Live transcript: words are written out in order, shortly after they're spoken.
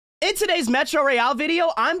In today's Metro Royale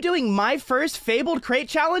video, I'm doing my first Fabled crate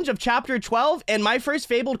challenge of chapter 12 and my first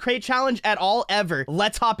Fabled crate challenge at all ever.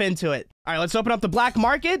 Let's hop into it. All right, let's open up the black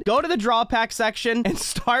market, go to the draw pack section, and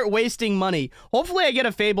start wasting money. Hopefully I get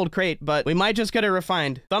a Fabled crate, but we might just get it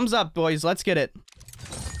refined. Thumbs up, boys. Let's get it.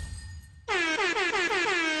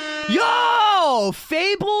 Yo!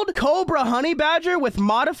 Fabled Cobra Honey Badger with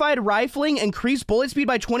modified rifling, increased bullet speed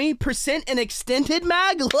by 20% and extended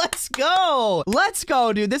mag. Let's go. Let's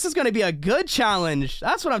go, dude. This is going to be a good challenge.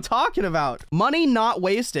 That's what I'm talking about. Money not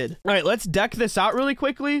wasted. All right, let's deck this out really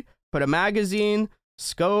quickly. Put a magazine,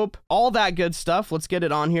 scope, all that good stuff. Let's get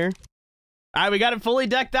it on here. All right, we got it fully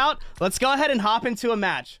decked out. Let's go ahead and hop into a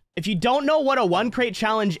match. If you don't know what a 1 crate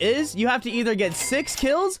challenge is, you have to either get 6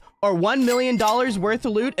 kills or $1 million worth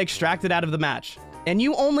of loot extracted out of the match. And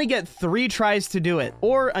you only get 3 tries to do it,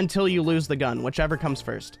 or until you lose the gun, whichever comes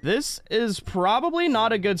first. This is probably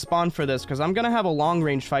not a good spawn for this, because I'm going to have a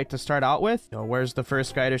long-range fight to start out with. Yo, where's the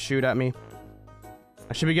first guy to shoot at me?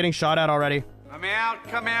 I should be getting shot at already. Come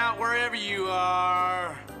out, wherever you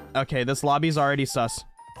are. Okay, this lobby's already sus.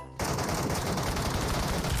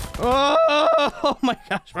 Oh my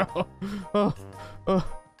gosh, bro. Oh.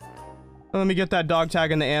 Let me get that dog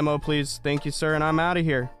tag and the ammo, please. Thank you, sir, and I'm out of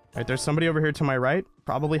here. All right, there's somebody over here to my right,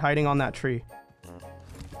 probably hiding on that tree.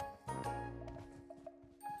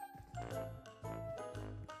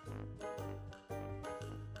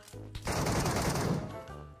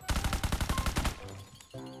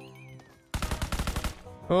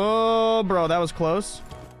 Oh, bro, that was close.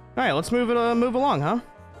 All right, let's move along, huh?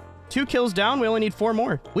 2 kills down, we only need 4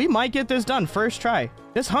 more. We might get this done first try.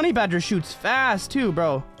 This honey badger shoots fast too,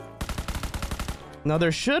 bro. Now,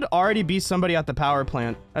 there should already be somebody at the power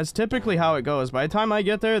plant. That's typically how it goes. By the time I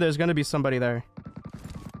get there, there's gonna be somebody there.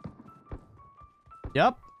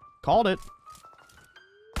 Yep, called it.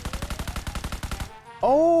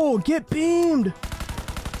 Oh, get beamed.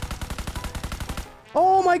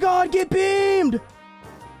 Oh my God, get beamed.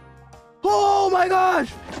 Oh my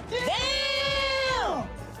gosh.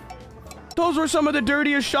 Those were some of the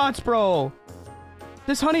dirtiest shots, bro.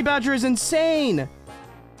 This honey badger is insane.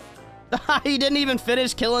 He didn't even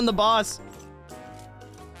finish killing the boss.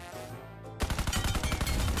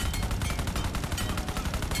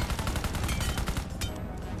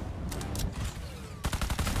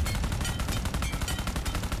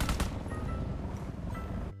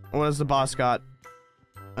 What has the boss got?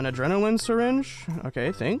 An adrenaline syringe?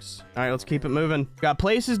 Okay, thanks. All right, let's keep it moving. Got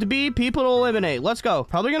places to be, people to eliminate. Let's go.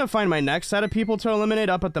 Probably gonna find my next set of people to eliminate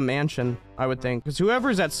up at the mansion, I would think. Because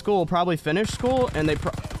whoever's at school probably finished school and they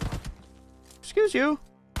Excuse you.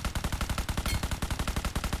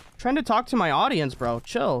 Trying to talk to my audience, bro.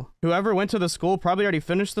 Chill. Whoever went to the school probably already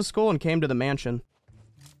finished the school and came to the mansion.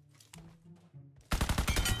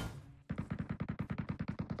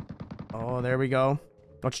 Oh, there we go.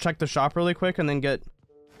 Let's check the shop really quick and then get...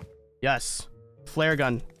 Yes. Flare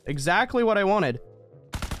gun. Exactly what I wanted.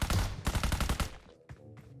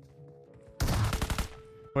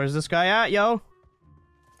 Where's this guy at, yo?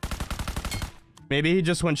 Maybe he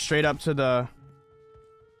just went straight up to the...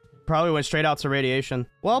 Probably went straight out to radiation.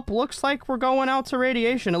 Well, looks like we're going out to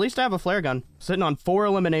radiation. At least I have a flare gun. Sitting on 4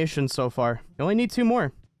 eliminations so far. You only need 2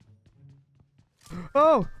 more.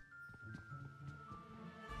 Oh!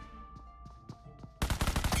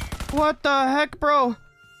 What the heck, bro?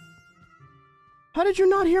 How did you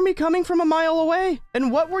not hear me coming from a mile away?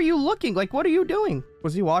 And what were you looking? Like, what are you doing?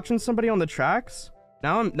 Was he watching somebody on the tracks?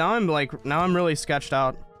 Now I'm really sketched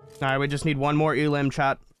out. All right, we just need 1 more elim,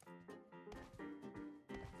 chat.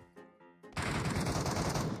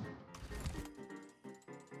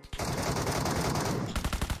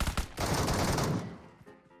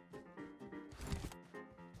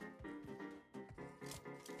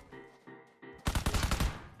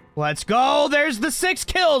 Let's go. There's the 6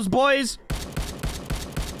 kills, boys.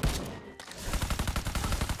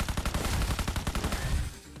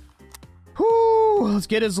 Whew, let's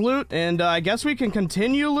get his loot, and I guess we can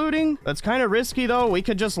continue looting. That's kind of risky, though. We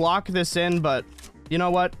could just lock this in, but you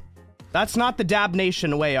know what? That's not the Dab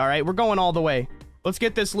Nation way, all right? We're going all the way. Let's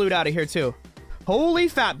get this loot out of here, too. Holy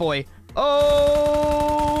fat boy. Oh!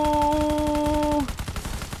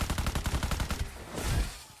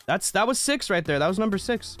 That was 6 right there. That was number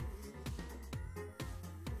 6.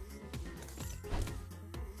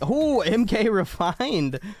 Oh, MK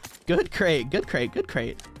refined. Good crate, good crate, good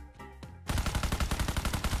crate.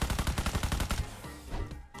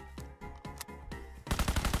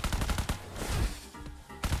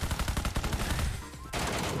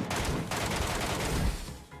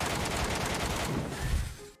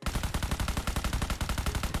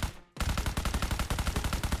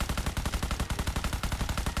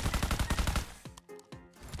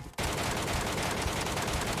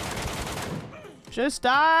 Just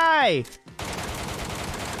die.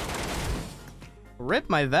 Rip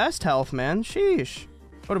my vest health, man. Sheesh.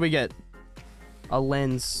 What do we get? A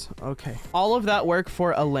lens. Okay. All of that work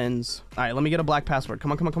for a lens. All right, let me get a black password.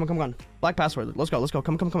 Come on, come on, come on, come on. Black password. Let's go. Let's go.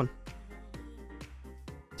 Come on, come on, come on.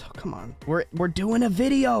 Oh, come on. We're doing a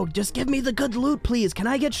video. Just give me the good loot, please. Can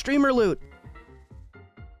I get streamer loot?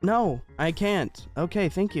 No, I can't. Okay,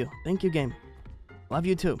 thank you. Thank you, game. Love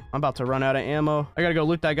you too. I'm about to run out of ammo. I gotta go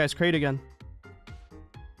loot that guy's crate again.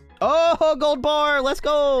 Oh, gold bar. Let's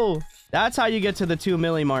go. That's how you get to the 2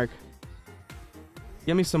 milli mark.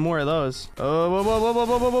 Give me some more of those. Oh, whoa, whoa, whoa, whoa,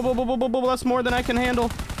 whoa, whoa, whoa, whoa, whoa, whoa, that's more than I can handle.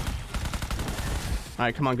 All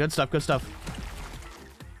right, come on. Good stuff. Good stuff.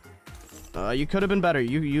 You could have been better.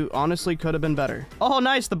 You honestly could have been better. Oh,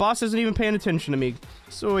 nice. The boss isn't even paying attention to me.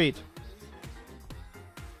 Sweet.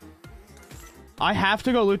 I have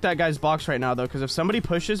to go loot that guy's box right now, though, because if somebody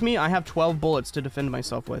pushes me, I have 12 bullets to defend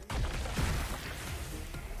myself with.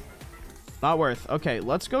 Not worth. Okay,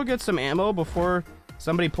 let's go get some ammo before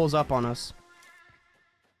somebody pulls up on us.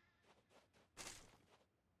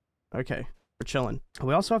 Okay, we're chilling.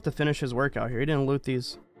 We also have to finish his workout here. He didn't loot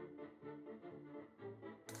these.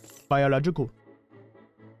 Biological.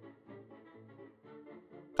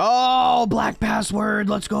 Oh, black password.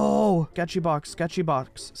 Let's go. Sketchy box, sketchy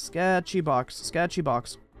box, sketchy box, sketchy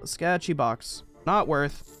box, sketchy box. Not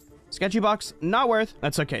worth. Sketchy box, not worth.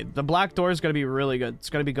 That's okay. The black door is going to be really good. It's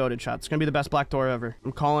going to be goated, chat. It's going to be the best black door ever.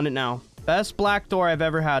 I'm calling it now. Best black door I've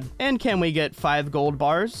ever had. And can we get 5 gold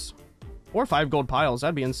bars? Or 5 gold piles.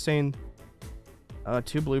 That'd be insane.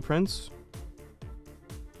 2 blueprints.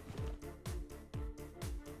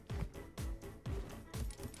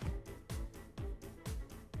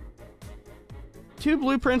 Two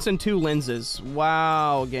blueprints and 2 lenses.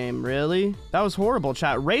 Wow, game. Really? That was horrible,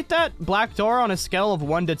 chat. Rate that black door on a scale of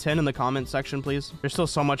 1 to 10 in the comment section, please. There's still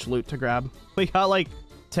so much loot to grab. We got like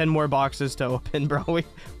 10 more boxes to open, bro.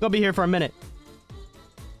 We'll be here for a minute.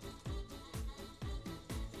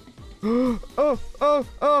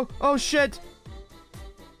 Oh, shit.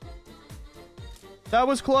 That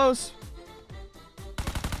was close.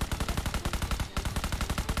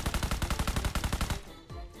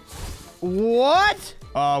 What?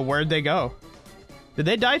 Where'd they go? Did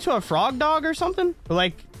they die to a frog dog or something?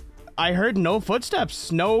 Like, I heard no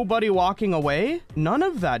footsteps. Nobody walking away. None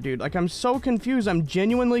of that, dude. Like, I'm so confused. I'm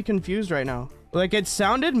genuinely confused right now. Like, it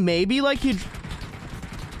sounded maybe like he...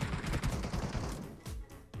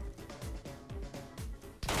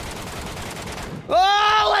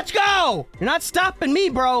 Oh, let's go! You're not stopping me,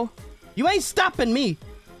 bro. You ain't stopping me.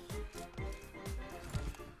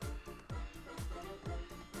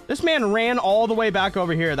 This man ran all the way back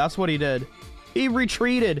over here. That's what he did. He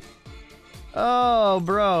retreated. Oh,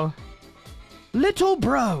 bro. Little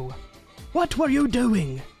bro, what were you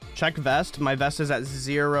doing? Check vest. My vest is at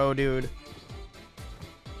 0, dude.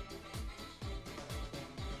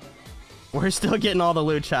 We're still getting all the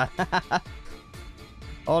loot, chat.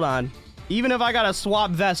 Hold on. Even if I gotta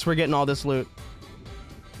swap vests, we're getting all this loot.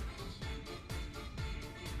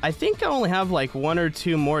 I think I only have like 1 or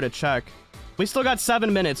 2 more to check. We still got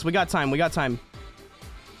 7 minutes. We got time. We got time.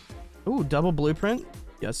 Ooh, double blueprint.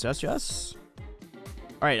 Yes, yes, yes.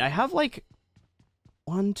 All right, I have like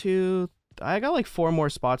 1, 2... I got like 4 more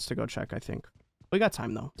spots to go check, I think. We got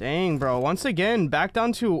time, though. Dang, bro. Once again, back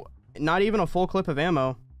down to not even a full clip of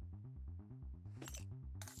ammo.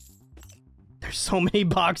 There's so many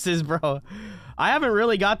boxes, bro. I haven't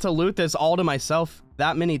really got to loot this all to myself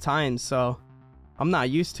that many times, so I'm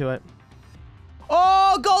not used to it.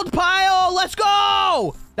 Oh, gold pile! Let's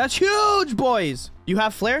go! That's huge, boys! You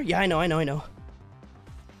have flare? Yeah, I know.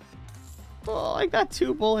 Oh, I got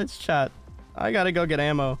 2 bullets, chat. I gotta go get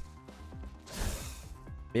ammo.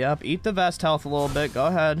 Yep, eat the vest health a little bit. Go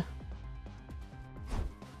ahead.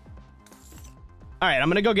 Alright, I'm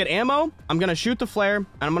gonna go get ammo. I'm gonna shoot the flare, and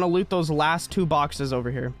I'm gonna loot those last 2 boxes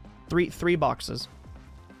over here. Three boxes.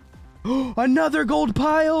 Another gold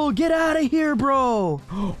pile! Get out of here, bro!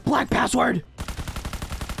 Black password!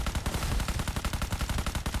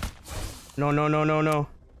 No.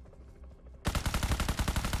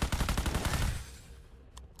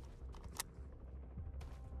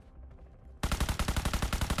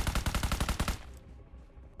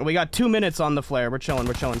 We got 2 minutes on the flare. We're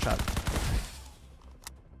chilling, chat.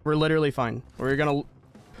 We're literally fine. We're gonna...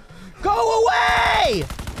 Go away!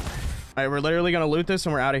 Alright, we're literally gonna loot this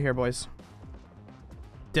and we're out of here, boys.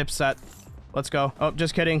 Dip set. Let's go. Oh,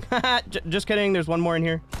 just kidding. Just kidding. There's 1 more in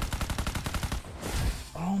here.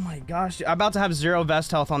 Oh my gosh. I'm about to have 0 vest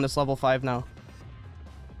health on this level 5 now.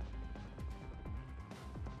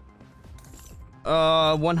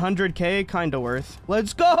 100K, kinda worth.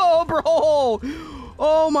 Let's go, bro!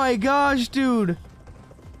 Oh my gosh, dude.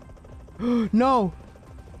 No.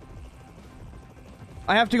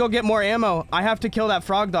 I have to go get more ammo. I have to kill that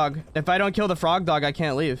frog dog. If I don't kill the frog dog, I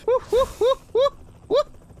can't leave.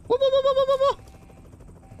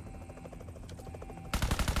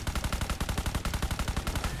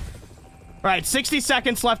 All right, 60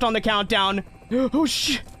 seconds left on the countdown. Oh,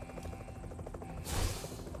 shit.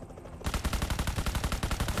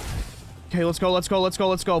 Okay, let's go, let's go, let's go,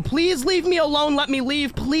 let's go. Please leave me alone. Let me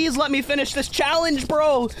leave. Please let me finish this challenge,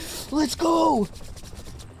 bro. Let's go.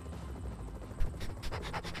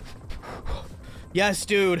 Yes,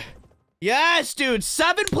 dude. Yes, dude.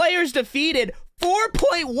 7 players defeated.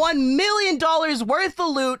 $4.1 million worth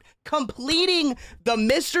of loot, completing the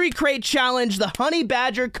mystery crate challenge, the Honey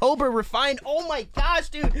Badger Cobra Refined. Oh my gosh,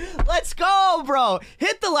 dude. Let's go, bro.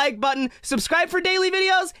 Hit the like button, subscribe for daily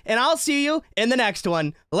videos, and I'll see you in the next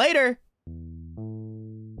one. Later.